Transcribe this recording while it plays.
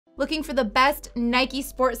Looking for the best Nike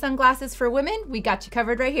sport sunglasses for women? We got you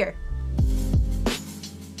covered right here.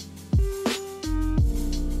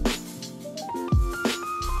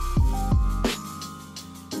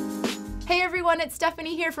 Hey everyone, it's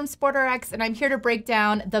Stephanie here from SportRx, and I'm here to break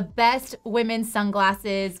down the best women's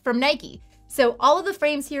sunglasses from Nike. So all of the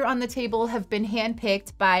frames here on the table have been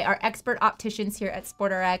handpicked by our expert opticians here at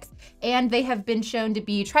SportRx, and they have been shown to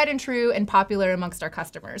be tried and true and popular amongst our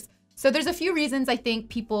customers. So there's a few reasons I think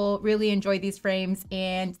people really enjoy these frames,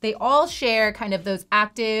 and they all share kind of those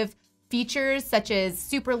active features such as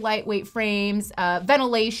super lightweight frames,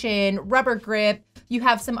 ventilation, rubber grip. You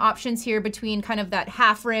have some options here between kind of that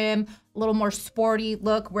half rim, a little more sporty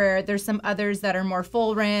look, where there's some others that are more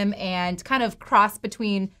full rim and kind of cross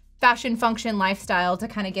between fashion, function, lifestyle to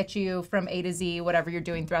kind of get you from A to Z, whatever you're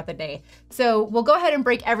doing throughout the day. So we'll go ahead and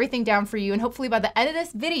break everything down for you, and hopefully by the end of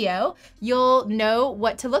this video, you'll know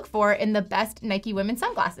what to look for in the best Nike women's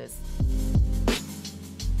sunglasses.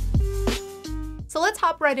 So let's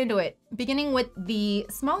hop right into it. Beginning with the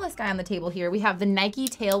smallest guy on the table here, we have the Nike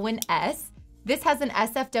Tailwind S. This has an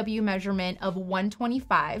SFW measurement of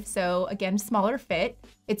 125, so again, smaller fit.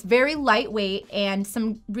 It's very lightweight, and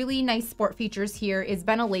some really nice sport features here is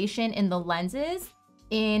ventilation in the lenses,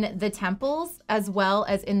 in the temples, as well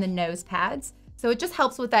as in the nose pads. So it just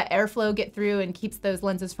helps with that airflow get through and keeps those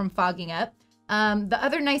lenses from fogging up. The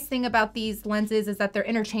other nice thing about these lenses is that they're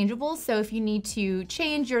interchangeable, so if you need to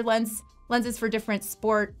change your lenses for different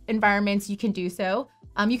sport environments, you can do so.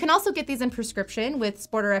 You can also get these in prescription with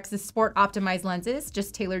SportRx's Sport Optimized lenses,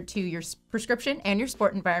 just tailored to your prescription and your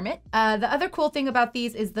sport environment. The other cool thing about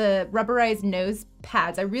these is the rubberized nose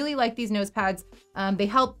pads. I really like these nose pads. They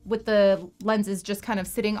help with the lenses just kind of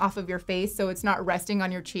sitting off of your face, so it's not resting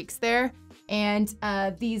on your cheeks there. And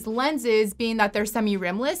these lenses, being that they're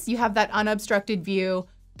semi-rimless, you have that unobstructed view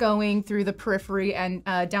going through the periphery and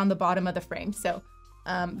down the bottom of the frame. So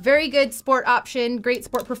very good sport option, great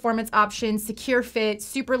sport performance option, secure fit,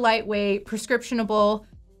 super lightweight, prescriptionable.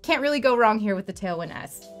 Can't really go wrong here with the Tailwind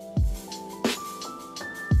S.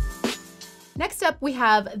 Next up, we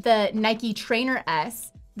have the Nike Trainer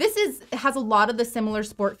S. This has a lot of the similar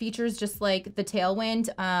sport features, just like the Tailwind.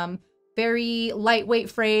 Very lightweight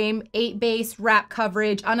frame, 8 base wrap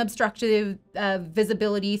coverage, unobstructed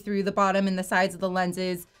visibility through the bottom and the sides of the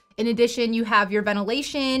lenses. In addition, you have your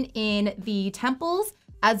ventilation in the temples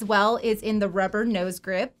as well as in the rubber nose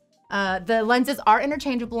grip. The lenses are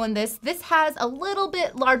interchangeable in this. This has a little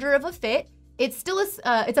bit larger of a fit. It's still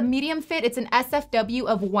it's a medium fit. It's an SFW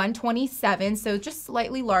of 127, so just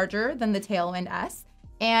slightly larger than the Tailwind S.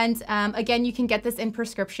 And again, you can get this in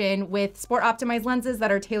prescription with sport optimized lenses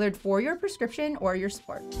that are tailored for your prescription or your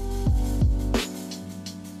sport.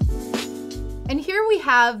 And here we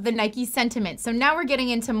have the Nike Sentiment. So now we're getting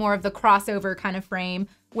into more of the crossover kind of frame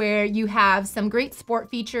where you have some great sport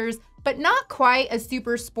features, but not quite a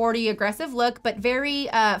super sporty, aggressive look, but very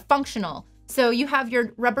functional. So you have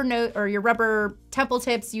your rubber your rubber temple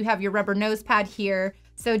tips, you have your rubber nose pad here.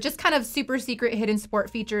 So just kind of super secret hidden sport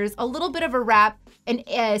features, a little bit of a wrap, an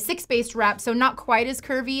 6-base wrap, so not quite as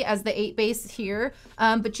curvy as the 8-base here,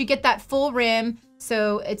 but you get that full rim.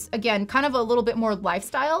 So it's, again, kind of a little bit more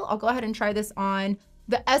lifestyle. I'll go ahead and try this on.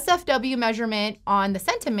 The SFW measurement on the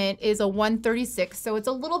Sentiment is a 136, so it's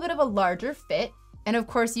a little bit of a larger fit. And of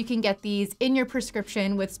course, you can get these in your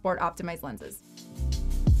prescription with sport optimized lenses.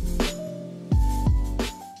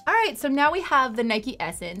 All right, so now we have the Nike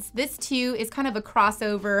Essence. This too is kind of a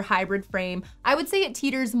crossover hybrid frame. I would say it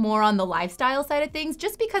teeters more on the lifestyle side of things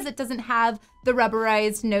just because it doesn't have the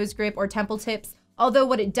rubberized nose grip or temple tips. Although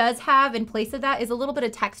what it does have in place of that is a little bit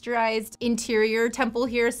of texturized interior temple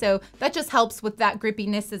here, so that just helps with that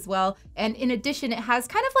grippiness as well. And in addition, it has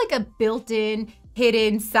kind of like a built-in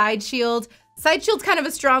hidden side shield. Side shield's kind of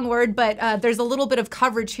a strong word, but there's a little bit of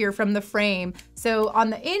coverage here from the frame. So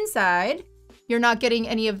on the inside, you're not getting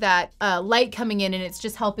any of that light coming in, and it's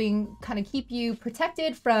just helping kind of keep you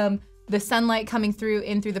protected from the sunlight coming through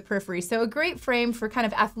in through the periphery. So a great frame for kind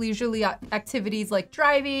of athleisure activities like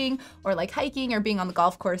driving or like hiking or being on the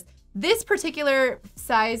golf course. This particular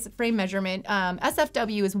size frame measurement,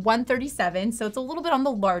 SFW, is 137, so it's a little bit on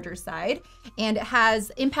the larger side, and it has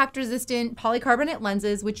impact resistant polycarbonate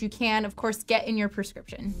lenses, which you can of course get in your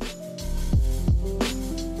prescription.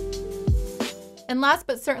 And last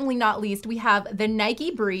but certainly not least, we have the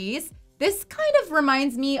Nike Breeze. This kind of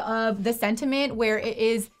reminds me of the Sentiment, where it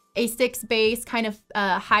is a 6-base kind of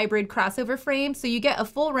hybrid crossover frame. So you get a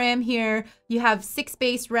full rim here, you have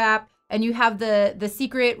 6-base wrap, and you have the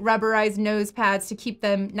secret rubberized nose pads to keep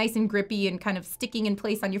them nice and grippy and kind of sticking in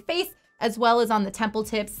place on your face, as well as on the temple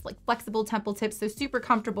tips, like flexible temple tips, so super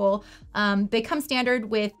comfortable. They come standard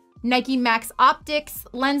with Nike Max Optics,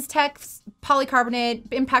 Lens Tech,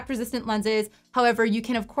 polycarbonate, impact resistant lenses. However, you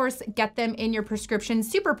can of course get them in your prescription,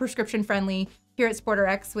 super prescription friendly here at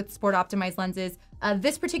SportRx with sport optimized lenses.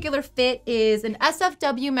 This particular fit is an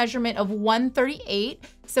SFW measurement of 138.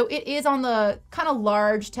 So it is on the kind of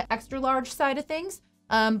large to extra large side of things.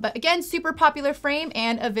 But again, super popular frame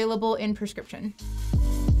and available in prescription.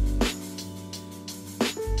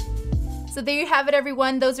 So there you have it,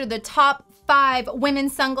 everyone. Those are the top 5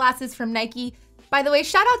 women's sunglasses from Nike. By the way,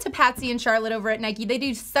 shout out to Patsy and Charlotte over at Nike. They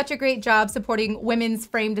do such a great job supporting women's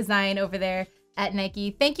frame design over there at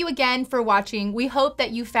Nike. Thank you again for watching. We hope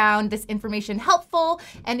that you found this information helpful.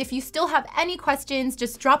 And if you still have any questions,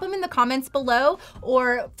 just drop them in the comments below,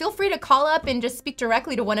 or feel free to call up and just speak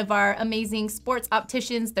directly to one of our amazing sports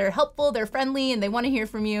opticians. They're helpful, they're friendly, and they want to hear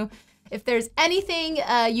from you. If there's anything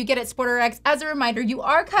you get at SportRx, as a reminder, you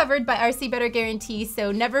are covered by our See Better guarantee,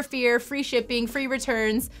 so never fear, free shipping, free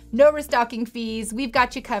returns, no restocking fees. We've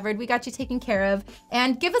got you covered, we got you taken care of.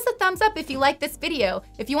 And give us a thumbs up if you like this video.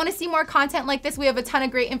 If you wanna see more content like this, we have a ton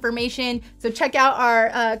of great information, so check out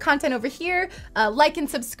our content over here, like and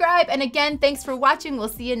subscribe. And again, thanks for watching, we'll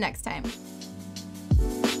see you next time.